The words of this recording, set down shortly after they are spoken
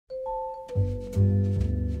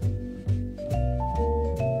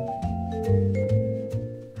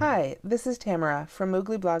Hi, this is Tamara from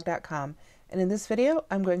mooglyblog.com, and in this video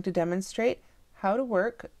I'm going to demonstrate how to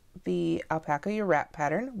work the Alpaca Your Wrap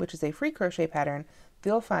pattern, which is a free crochet pattern that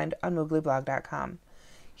you'll find on mooglyblog.com.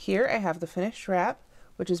 Here I have the finished wrap,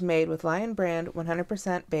 which is made with Lion Brand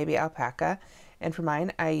 100% baby alpaca, and for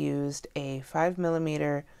mine I used a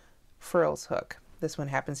 5mm furls hook. This one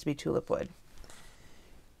happens to be tulip wood.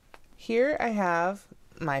 Here I have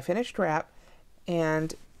my finished wrap,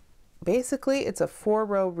 and basically it's a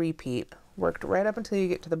 4-row repeat, worked right up until you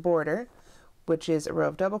get to the border, which is a row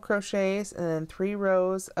of double crochets and then 3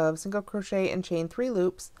 rows of single crochet and chain 3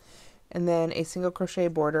 loops, and then a single crochet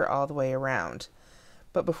border all the way around.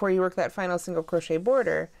 But before you work that final single crochet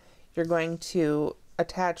border, you're going to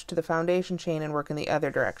attach to the foundation chain and work in the other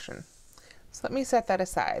direction. So let me set that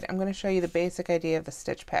aside. I'm going to show you the basic idea of the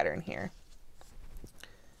stitch pattern here.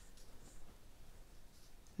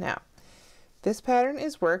 Now, this pattern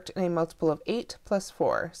is worked in a multiple of 8 plus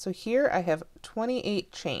 4. So here I have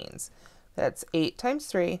 28 chains. That's 8 times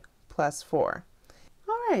 3 plus 4.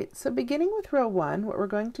 Alright, so beginning with row 1, what we're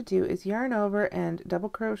going to do is yarn over and double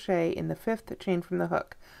crochet in the 5th chain from the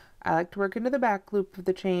hook. I like to work into the back loop of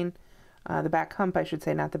the chain, the back hump I should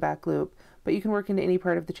say, not the back loop, but you can work into any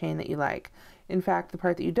part of the chain that you like. In fact, the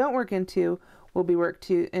part that you don't work into will be worked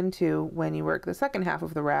into when you work the second half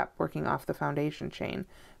of the wrap, working off the foundation chain.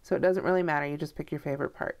 So it doesn't really matter, you just pick your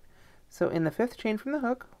favorite part. So in the 5th chain from the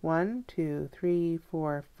hook, 1, 2, 3,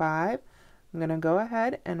 4, 5, I'm going to go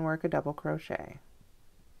ahead and work a double crochet.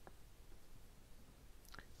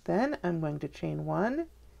 Then I'm going to chain 1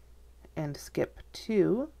 and skip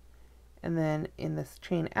 2, and then in this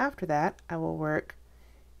chain after that I will work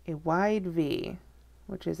a wide V,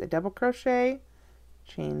 which is a double crochet,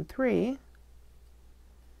 chain 3,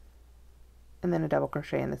 and then a double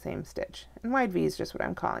crochet in the same stitch. And wide V is just what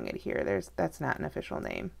I'm calling it here. That's not an official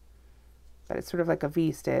name, but it's sort of like a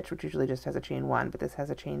V stitch, which usually just has a chain 1, but this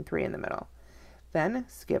has a chain 3 in the middle. Then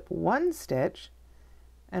skip 1 stitch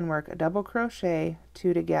and work a double crochet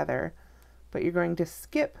 2 together, but you're going to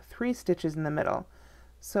skip 3 stitches in the middle.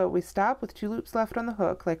 So we stop with 2 loops left on the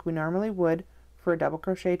hook like we normally would for a double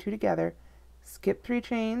crochet 2 together, skip 3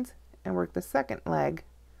 chains, and work the second leg,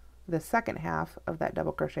 the second half of that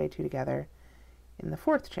double crochet 2 together in the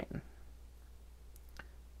 4th chain.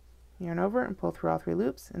 Yarn over and pull through all 3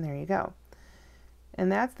 loops, and there you go.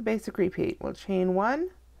 And that's the basic repeat. We'll chain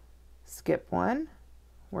 1, skip 1,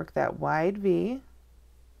 work that wide V.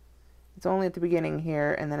 It's only at the beginning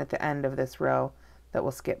here and then at the end of this row that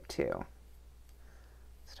we'll skip 2.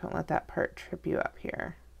 So don't let that part trip you up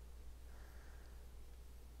here.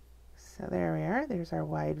 So there we are. There's our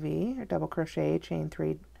wide V, or double crochet, chain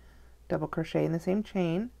 3, double crochet in the same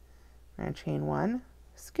chain. We're going to chain 1,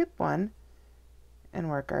 skip 1, and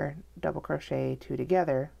work our double crochet 2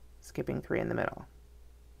 together, skipping 3 in the middle.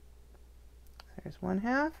 So there's 1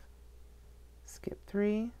 half, skip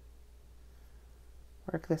 3,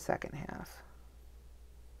 work the second half.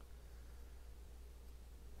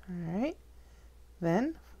 Alright,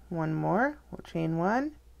 then 1 more, we'll chain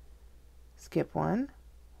 1, skip 1,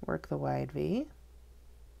 work the wide V,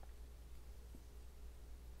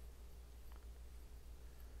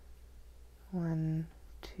 one,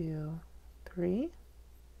 2, 3,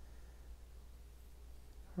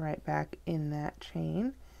 right back in that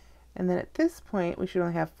chain, and then at this point we should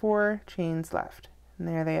only have 4 chains left, and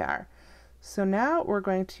there they are. So now we're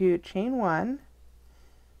going to chain 1,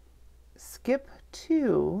 skip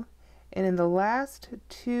 2, and in the last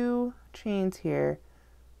 2 chains here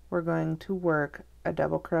we're going to work a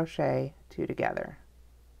double crochet 2 together.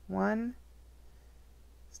 1,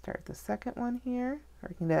 start the second one here,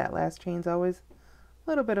 working to that last chain's always a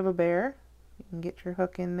little bit of a bear. You can get your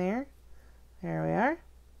hook in there. There we are.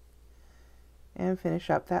 And finish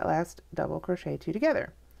up that last double crochet 2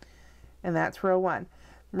 together. And that's row 1.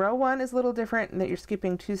 Row 1 is a little different in that you're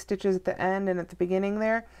skipping 2 stitches at the end and at the beginning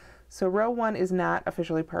there. So row 1 is not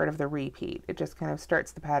officially part of the repeat. It just kind of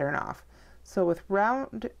starts the pattern off. So with row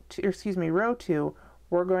 2,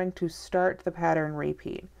 we're going to start the pattern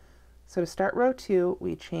repeat. So to start row 2,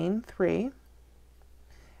 we chain 3,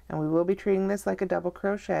 and we will be treating this like a double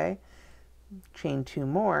crochet. Chain 2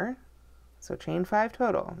 more, so chain 5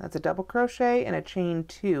 total. That's a double crochet and a chain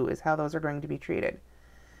 2 is how those are going to be treated.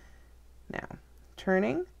 Now,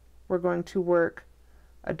 turning, we're going to work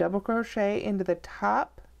a double crochet into the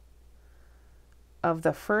top of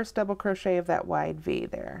the first double crochet of that wide V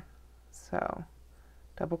there. So,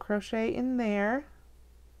 double crochet in there,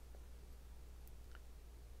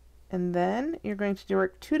 and then you're going to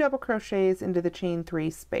work 2 double crochets into the chain 3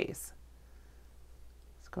 space.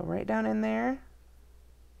 Just go right down in there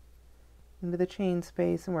into the chain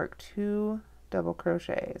space and work 2 double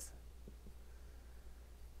crochets.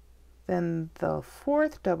 Then the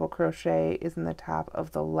 4th double crochet is in the top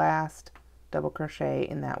of the last double crochet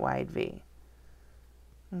in that wide V.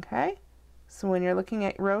 Okay, so when you're looking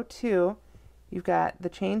at row 2, you've got the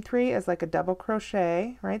chain 3 as like a double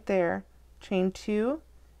crochet right there, chain 2,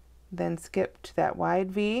 then skip to that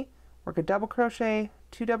wide V, work a double crochet,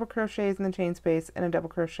 2 double crochets in the chain space, and a double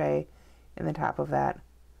crochet in the top of that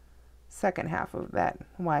second half of that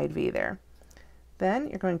wide V there. Then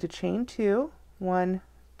you're going to chain 2, 1,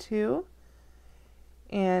 2,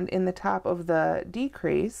 and in the top of the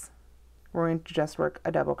decrease, we're going to just work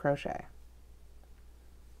a double crochet.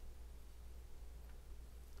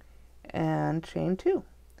 And chain 2.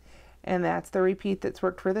 And that's the repeat that's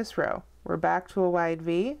worked for this row. We're back to a wide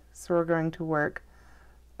V, so we're going to work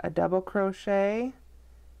a double crochet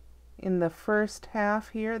in the first half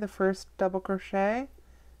here, the first double crochet,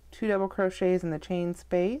 2 double crochets in the chain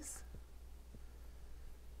space,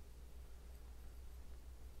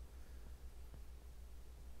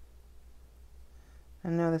 I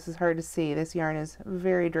know this is hard to see. This yarn is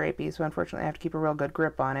very drapey, so unfortunately I have to keep a real good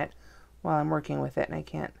grip on it while I'm working with it, and I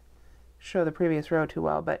can't show the previous row too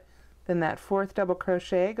well. But then that 4th double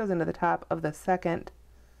crochet goes into the top of the 2nd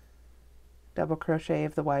double crochet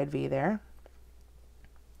of the wide V there.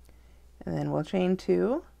 And then we'll chain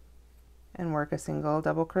 2 and work a single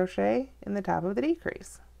double crochet in the top of the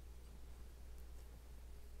decrease.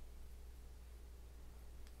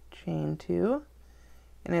 Chain 2.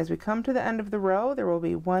 And as we come to the end of the row, there will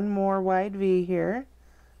be one more wide V here.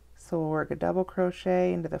 So we'll work a double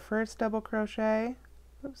crochet into the first double crochet.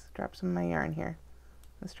 Oops, drop some of my yarn here.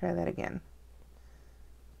 Let's try that again.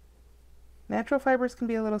 Natural fibers can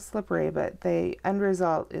be a little slippery, but the end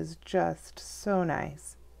result is just so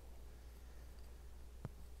nice.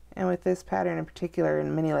 And with this pattern in particular,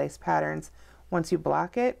 in mini lace patterns, once you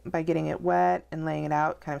block it by getting it wet and laying it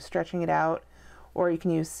out, kind of stretching it out, or you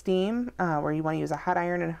can use steam, where you want to use a hot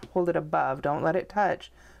iron and hold it above. Don't let it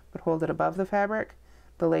touch, but hold it above the fabric.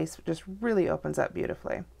 The lace just really opens up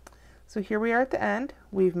beautifully. So here we are at the end.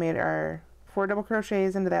 We've made our 4 double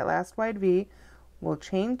crochets into that last wide V. We'll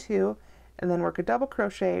chain 2 and then work a double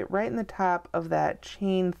crochet right in the top of that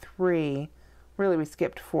chain 3. Really we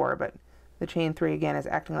skipped 4, but the chain 3 again is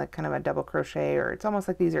acting like kind of a double crochet, or it's almost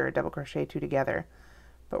like these are a double crochet 2 together.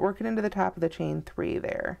 But work it into the top of the chain 3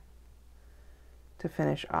 there to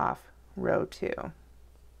finish off row 2.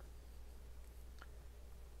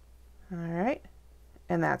 Alright,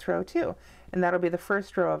 and that's row 2. And that'll be the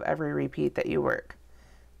first row of every repeat that you work.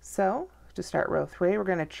 So, to start row 3, we're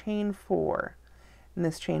going to chain 4. And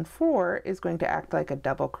this chain 4 is going to act like a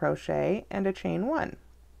double crochet and a chain 1.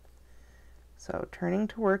 So, turning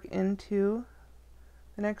to work into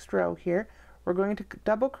the next row here, we're going to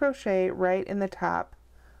double crochet right in the top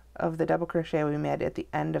of the double crochet we made at the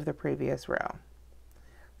end of the previous row.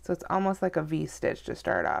 So it's almost like a V-stitch to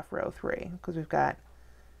start off row 3, because we've got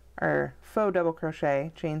our faux double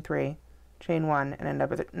crochet, chain 3, chain 1, and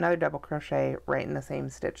another double crochet right in the same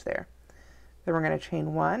stitch there. Then we're going to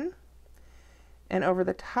chain 1, and over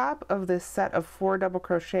the top of this set of 4 double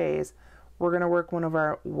crochets, we're going to work one of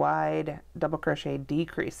our wide double crochet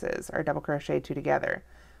decreases, our double crochet 2 together,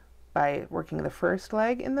 by working the first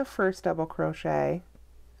leg in the first double crochet,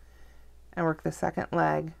 and work the second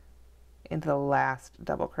leg into the last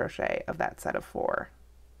double crochet of that set of 4.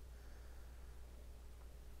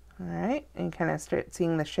 Alright, and you kind of start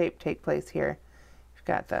seeing the shape take place here. You've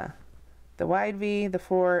got the wide V, the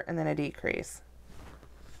 4, and then a decrease.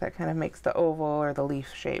 That kind of makes the oval or the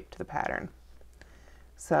leaf shape to the pattern.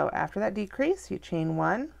 So after that decrease, you chain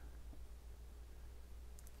 1,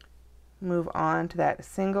 move on to that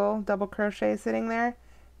single double crochet sitting there,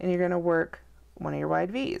 and you're going to work one of your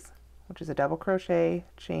wide V's, which is a double crochet,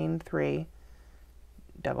 chain 3,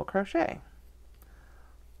 double crochet,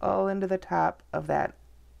 all into the top of that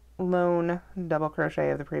lone double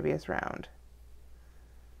crochet of the previous round.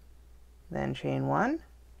 Then chain 1,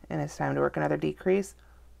 and it's time to work another decrease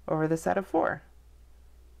over the set of 4.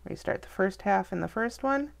 We start the first half in the first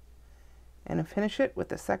one and finish it with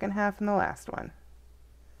the second half in the last one.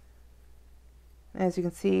 As you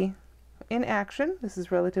can see in action, this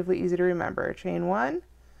is relatively easy to remember. Chain 1,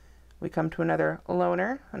 we come to another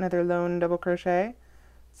lone double crochet,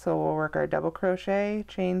 so we'll work our double crochet,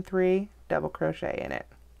 chain 3, double crochet in it.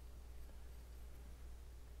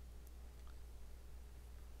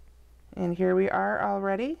 And here we are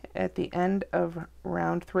already at the end of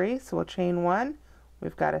round 3, so we'll chain 1.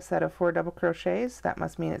 We've got a set of 4 double crochets, that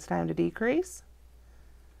must mean it's time to decrease.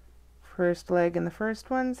 First leg in the first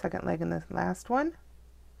one, second leg in the last one.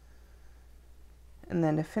 And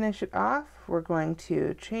then to finish it off, we're going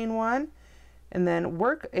to chain 1 and then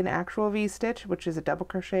work an actual V-stitch, which is a double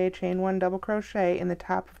crochet, chain 1, double crochet in the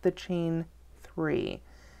top of the chain 3.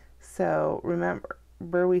 So remember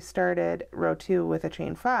we started row 2 with a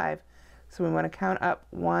chain 5, so we want to count up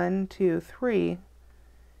 1, 2, 3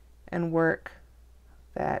 and work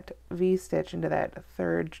that V-stitch into that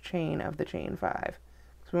third chain of the chain 5.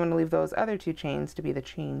 So we want to leave those other 2 chains to be the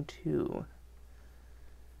chain 2.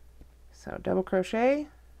 So double crochet,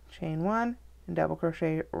 chain 1, and double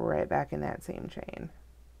crochet right back in that same chain.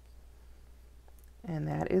 And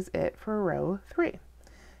that is it for row 3.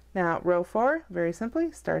 Now row 4, very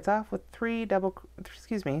simply, starts off with 3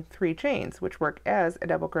 chains, which work as a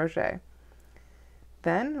double crochet.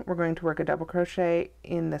 Then we're going to work a double crochet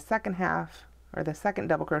in the second half, or the second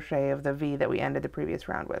double crochet of the V that we ended the previous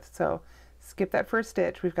round with. So skip that first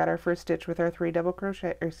stitch. We've got our first stitch with our 3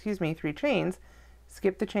 chains.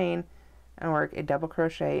 Skip the chain and work a double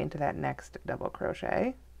crochet into that next double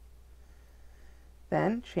crochet.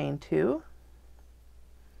 Then chain 2.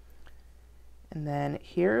 And then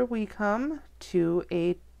here we come to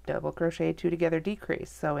a double crochet 2 together decrease.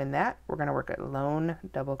 So in that, we're going to work a lone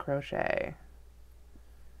double crochet.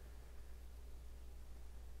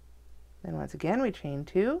 Then once again, we chain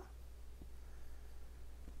 2.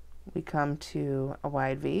 We come to a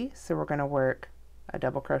wide V, so we're going to work a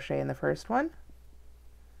double crochet in the first one,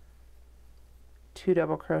 2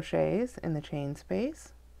 double crochets in the chain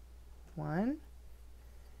space, 1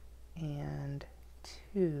 and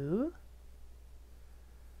 2,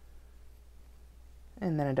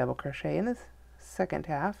 and then a double crochet in the second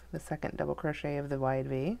half, the second double crochet of the wide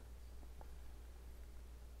V.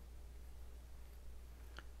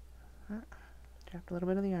 Dropped a little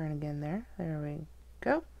bit of the yarn again there. There we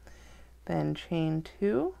go. Then chain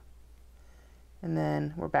 2, and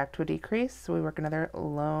then we're back to a decrease, so we work another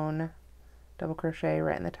lone double crochet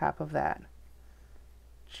right in the top of that.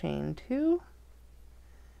 Chain 2,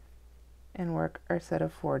 and work our set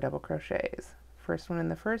of 4 double crochets. First one in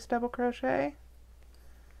the first double crochet,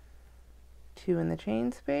 2 in the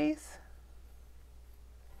chain space,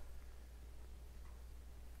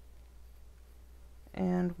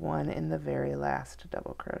 and 1 in the very last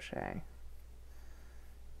double crochet.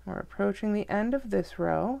 We're approaching the end of this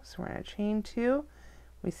row, so we're going to chain 2.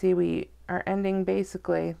 We see we are ending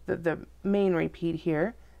basically the main repeat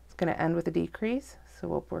here. It's going to end with a decrease, so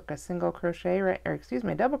we'll work a single crochet,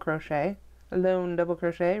 double crochet, a lone double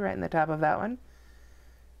crochet right in the top of that one.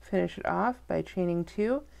 Finish it off by chaining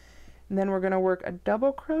 2, and then we're going to work a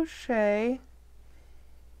double crochet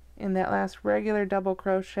in that last regular double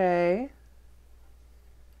crochet,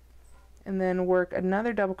 and then work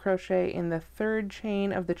another double crochet in the third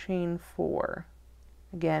chain of the chain 4.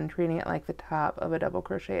 Again, treating it like the top of a double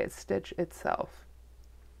crochet stitch itself.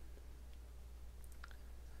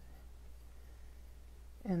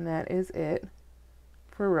 And that is it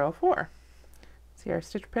for row 4. See, our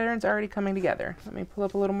stitch pattern's already coming together. Let me pull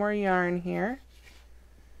up a little more yarn here.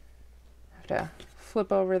 I have to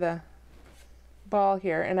flip over the ball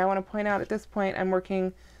here, and I want to point out at this point I'm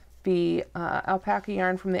working the alpaca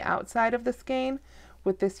yarn from the outside of the skein.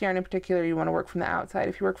 With this yarn in particular, you want to work from the outside.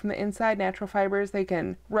 If you work from the inside, natural fibers, they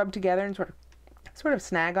can rub together and sort of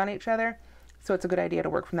snag on each other, so it's a good idea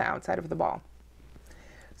to work from the outside of the ball.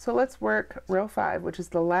 So let's work row 5, which is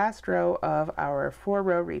the last row of our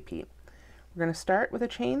 4-row repeat. We're going to start with a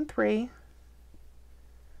chain 3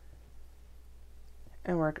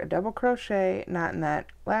 and work a double crochet, not in that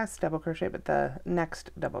last double crochet, but the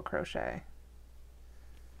next double crochet.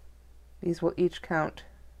 These will each count,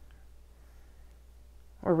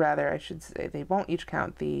 or rather I should say they won't each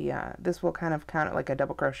count. This will kind of count it like a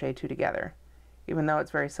double crochet 2 together, even though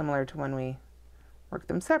it's very similar to when we work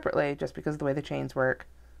them separately, just because of the way the chains work.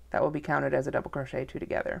 That will be counted as a double crochet 2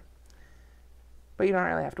 together. But you don't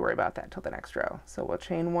really have to worry about that till the next row. So we'll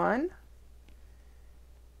chain 1,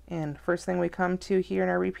 and first thing we come to here in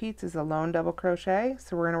our repeats is a lone double crochet,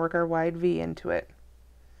 so we're going to work our wide V into it.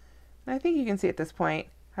 And I think you can see at this point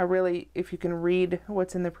how really, if you can read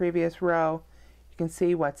what's in the previous row, you can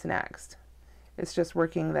see what's next. It's just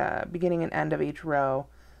working the beginning and end of each row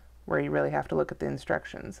where you really have to look at the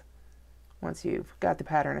instructions once you've got the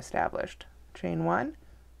pattern established. Chain 1,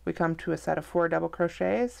 we come to a set of 4 double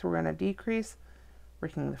crochets, so we're going to decrease,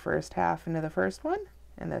 working the first half into the first one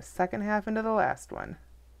and the second half into the last one.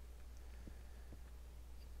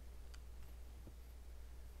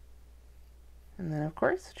 And then of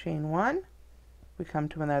course, chain 1, we come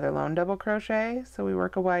to another lone double crochet, so we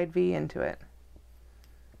work a wide V into it.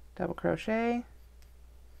 Double crochet,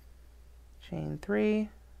 chain 3,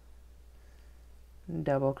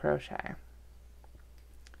 double crochet.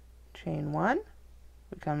 Chain 1,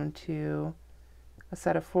 we come to a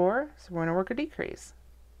set of 4, so we're going to work a decrease.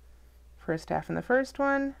 First half in the first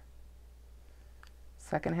one,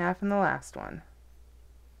 second half in the last one.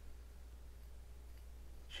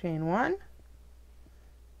 Chain 1,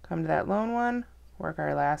 come to that lone one, work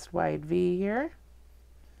our last wide V here.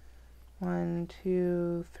 1,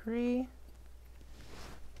 2, 3.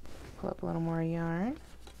 Pull up a little more yarn.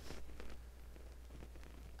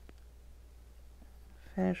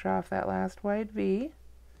 Finish off that last wide V.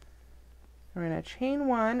 We're going to chain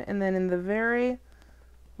 1, and then in the very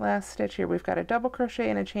last stitch here we've got a double crochet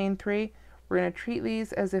and a chain 3. We're going to treat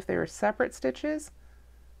these as if they were separate stitches.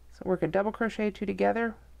 So work a double crochet 2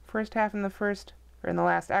 together, first half in the first, or in the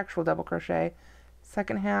last actual double crochet,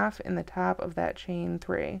 second half in the top of that chain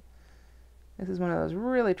 3. This is one of those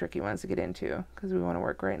really tricky ones to get into because we want to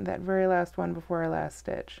work right in that very last one before our last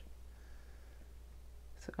stitch.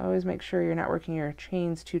 So always make sure you're not working your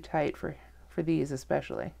chains too tight for these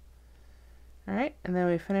especially. Alright, and then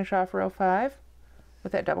we finish off row 5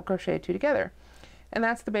 with that double crochet 2 together. And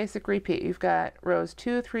that's the basic repeat. You've got rows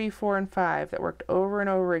 2, 3, 4, and 5 that worked over and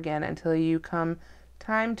over again until you come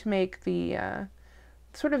time to make the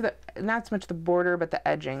sort of the, not so much the border, but the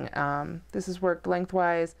edging. This is worked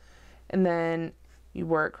lengthwise, and then you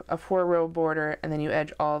work a 4-row border, and then you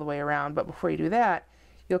edge all the way around. But before you do that,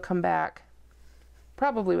 you'll come back,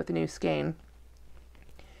 probably with a new skein,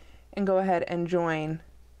 and go ahead and join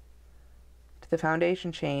to the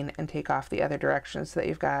foundation chain and take off the other direction so that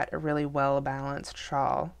you've got a really well-balanced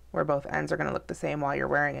shawl where both ends are going to look the same while you're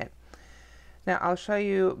wearing it. Now I'll show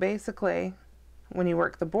you basically when you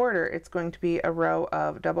work the border, it's going to be a row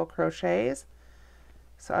of double crochets.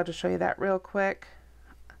 So I'll just show you that real quick.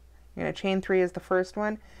 You're going to chain 3 as the first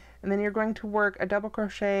one, and then you're going to work a double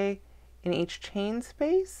crochet in each chain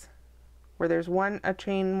space. Where there's a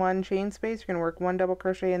chain 1 chain space, you're going to work 1 double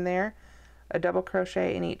crochet in there, a double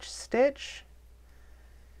crochet in each stitch,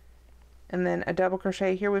 and then a double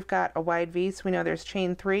crochet. Here we've got a wide V, so we know there's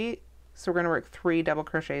chain 3, so we're going to work 3 double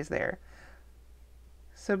crochets there.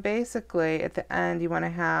 So basically at the end you want to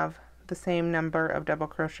have the same number of double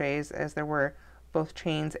crochets as there were both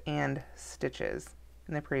chains and stitches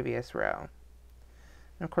in the previous row.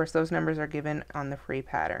 And of course those numbers are given on the free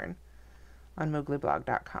pattern on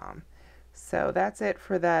mooglyblog.com. So that's it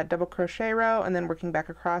for that double crochet row, and then working back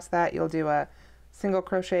across that you'll do a single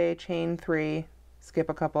crochet, chain 3, skip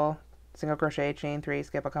a couple, single crochet, chain 3,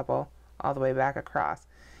 skip a couple, all the way back across.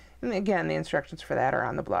 And again, the instructions for that are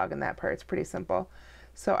on the blog, and that part's pretty simple.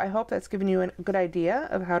 So I hope that's given you a good idea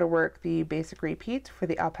of how to work the basic repeats for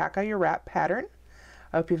the Alpaca Your Wrap pattern.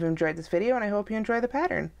 I hope you've enjoyed this video, and I hope you enjoy the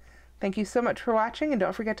pattern. Thank you so much for watching, and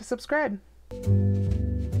don't forget to subscribe.